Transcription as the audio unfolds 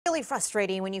really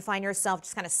frustrating when you find yourself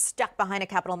just kind of stuck behind a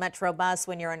CapMetro bus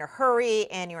when you're in a hurry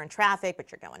and you're in traffic,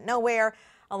 but you're going nowhere.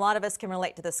 A lot of us can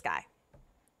relate to this guy.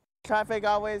 Traffic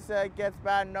always gets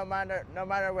bad no matter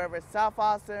whether it's South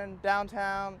Austin,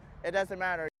 downtown, it doesn't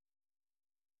matter.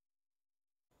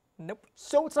 Nope.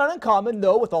 So it's not uncommon,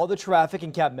 though, with all the traffic,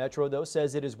 and CapMetro, though,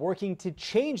 says it is working to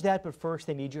change that, but first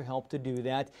they need your help to do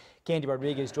that. Candy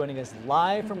Rodriguez joining us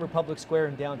live from Republic Square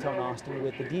in downtown Austin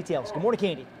with the details. Good morning,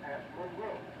 Candy.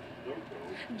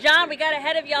 John, we got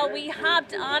ahead of y'all. We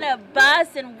hopped on a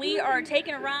bus and we are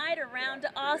taking a ride around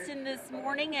Austin this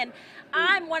morning, and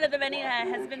I'm one of the many that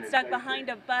has been stuck behind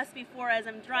a bus before as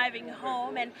I'm driving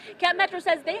home. And CapMetro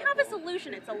says they have a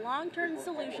solution. It's a long-term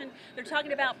solution. They're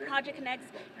talking about Project Connect's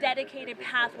dedicated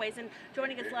pathways, and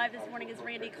joining us live this morning is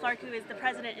Randy Clark, who is the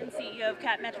president and CEO of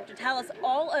CapMetro, to tell us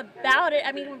all about it.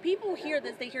 I mean, when people hear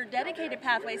this, they hear dedicated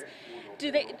pathways.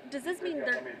 Does this mean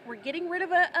we're getting rid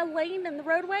of a lane in the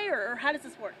roadway, or how does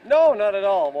this work? No, not at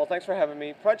all. Well, thanks for having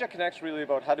me. Project Connect's really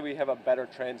about how do we have a better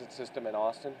transit system in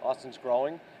Austin. Austin's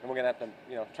growing, and we're going to have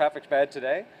to, traffic's bad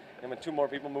today, and with 2 more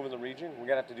people moving the region, we're going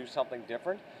to have to do something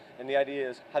different. And the idea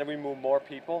is, how do we move more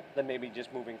people than maybe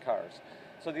just moving cars?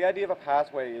 So the idea of a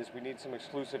pathway is we need some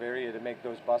exclusive area to make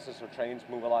those buses or trains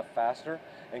move a lot faster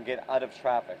and get out of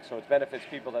traffic. So it benefits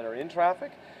people that are in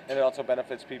traffic, and it also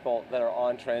benefits people that are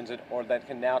on transit or that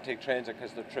can now take transit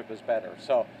because their trip is better.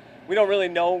 So we don't really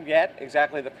know yet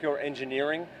exactly the pure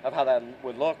engineering of how that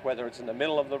would look, whether it's in the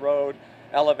middle of the road,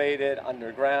 elevated,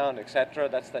 underground, etc.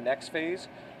 That's the next phase.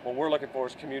 What we're looking for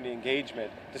is community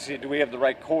engagement to see, do we have the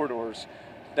right corridors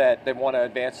that they want to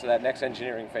advance to that next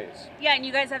engineering phase. Yeah, and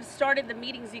you guys have started the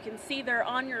meetings. You can see they're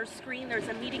on your screen. There's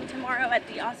a meeting tomorrow at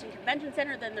the Austin Convention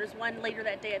Center, then there's one later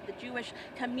that day at the Jewish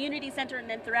Community Center, and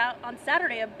then throughout on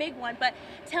Saturday, a big one. But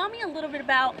tell me a little bit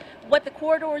about what the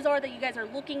corridors are that you guys are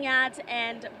looking at,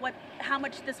 and how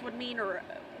much this would mean, or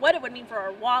what it would mean for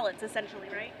our wallets, essentially,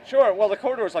 right? Sure. Well, the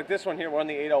corridors like this one here, we're on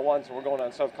the 801, so we're going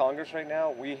on South Congress right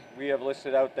now. We have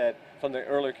listed out that from the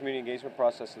earlier community engagement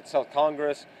process that South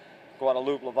Congress,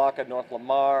 Guadalupe, Lavaca, North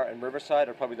Lamar, and Riverside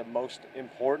are probably the most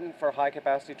important for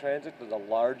high-capacity transit. They're the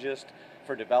largest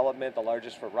for development, the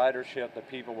largest for ridership, the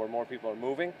people where more people are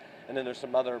moving. And then there's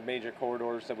some other major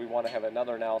corridors that we want to have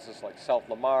another analysis, like South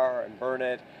Lamar and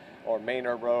Burnett, or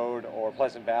Maynard Road, or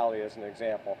Pleasant Valley as an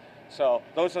example. So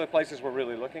those are the places we're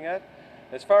really looking at.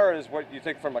 As far as what you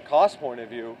think from a cost point of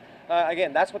view,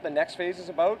 again, that's what the next phase is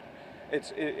about.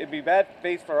 It'd be bad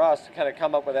faith for us to kind of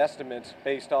come up with estimates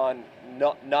based on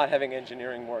not having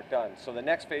engineering work done. So the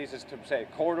next phase is to say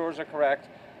corridors are correct,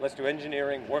 let's do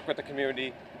engineering, work with the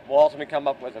community, we'll ultimately come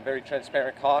up with a very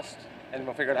transparent cost, and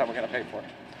we'll figure out how we're going to pay for it.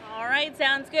 All right,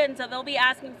 sounds good. And so they'll be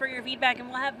asking for your feedback, and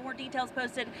we'll have more details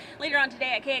posted later on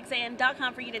today at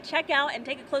KXAN.com for you to check out and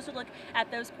take a closer look at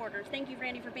those corridors. Thank you,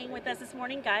 Randy, for being with us this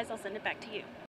morning. Guys, I'll send it back to you.